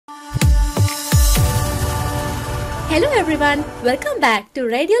Hello everyone, welcome back to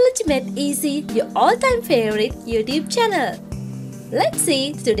Radiology Made Easy, your all-time favorite YouTube channel. Let's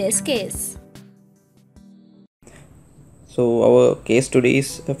see today's case. So our case today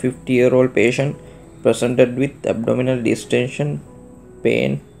is a 50-year-old patient presented with abdominal distension,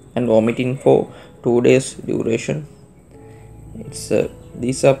 pain and vomiting for 2 days duration.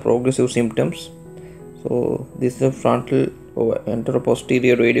 These are progressive symptoms. So this is a frontal or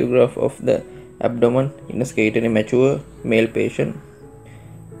anteroposterior radiograph of the abdomen in a scatally mature male patient.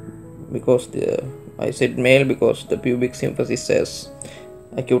 Because I said male because the pubic symphysis says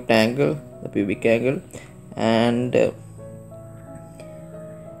acute angle, the pubic angle, and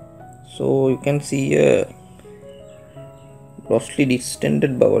so you can see a grossly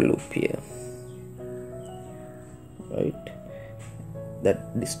distended bowel loop here, right?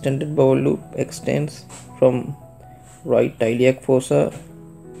 That distended bowel loop extends from right iliac fossa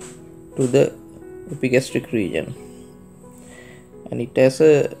to the epigastric region, and it has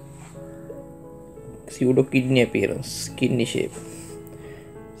a pseudo kidney appearance, kidney shape,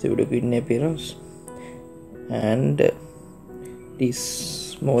 pseudo kidney appearance, and it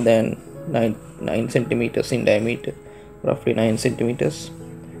is more than 9 centimeters in diameter, roughly 9 centimeters.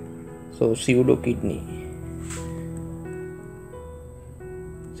 So pseudo kidney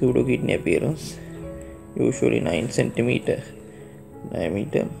appearance, usually 9 centimeter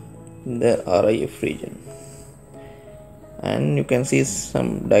diameter in the RIF region, and you can see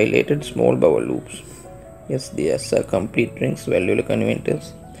some dilated small bowel loops. Yes, these are complete rings, valvular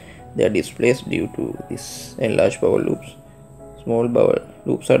conventers. They are displaced due to this enlarged bowel loops. Small bowel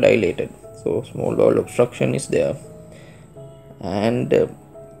loops are dilated, so small bowel obstruction is there, and you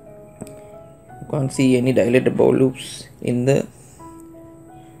can't see any dilated bowel loops in the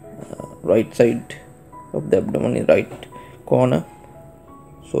right side of the abdomen, in right corner.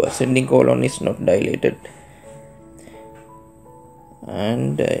 So ascending colon is not dilated,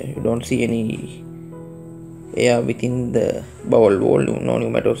 and you don't see any air within the bowel wall, no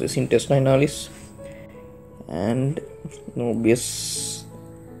pneumatosis intestinalis, and no obvious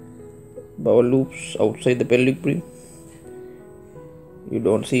bowel loops outside the pelvic brim. You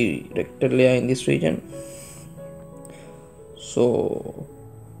don't see rectal layer in this region. So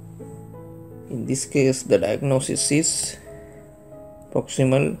in this case the diagnosis is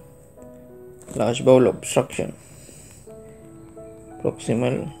proximal large bowel obstruction,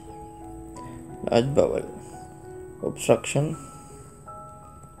 proximal large bowel obstruction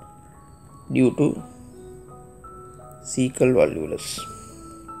due to Caecal volvulus.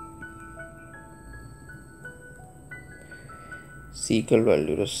 Caecal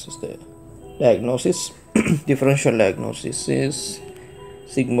volvulus is the diagnosis. Differential diagnosis is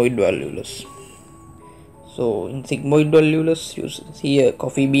sigmoid volvulus. So in sigmoid volvulus you see a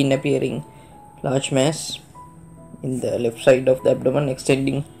coffee bean appearing large mass in the left side of the abdomen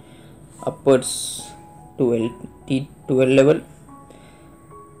extending upwards to L level,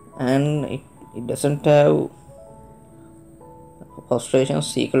 and it doesn't have frustration.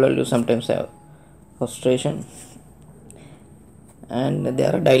 Caecal volvulus sometimes have frustration, and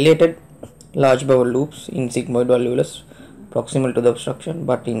there are dilated large bowel loops in sigmoid volvulus proximal to the obstruction,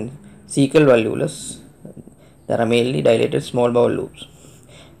 but in Caecal volvulus there are mainly dilated small bowel loops.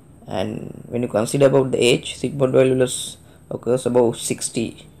 And when you consider about the age, sigmoid volvulus occurs above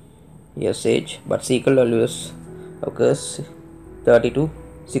 60 years age, but Caecal volvulus occurs 30 to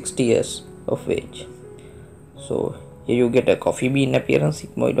 60 years of age. So here you get a coffee bean appearance,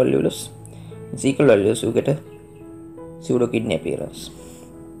 sigmoid volvulus. In Caecal volvulus you get a pseudo kidney appearance.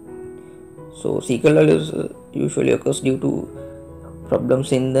 So Caecal volvulus usually occurs due to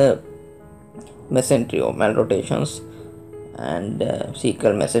problems in the mesentery or malrotations, and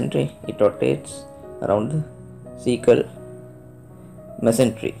caecal mesentery, it rotates around the caecal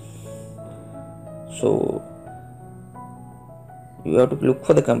mesentery. So you have to look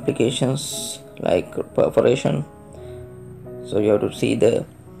for the complications like perforation. So you have to see the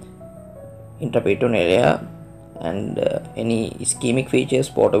intraperitoneal area and any ischemic features,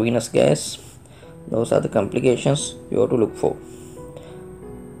 portovenous gas. Those are the complications you have to look for.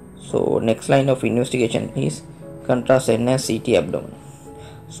 So next line of investigation is contrast NS CT abdomen.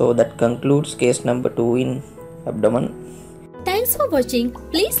 So that concludes case number 2 in abdomen. Thanks for watching.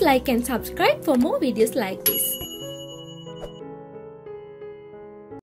 Please like and subscribe for more videos like this.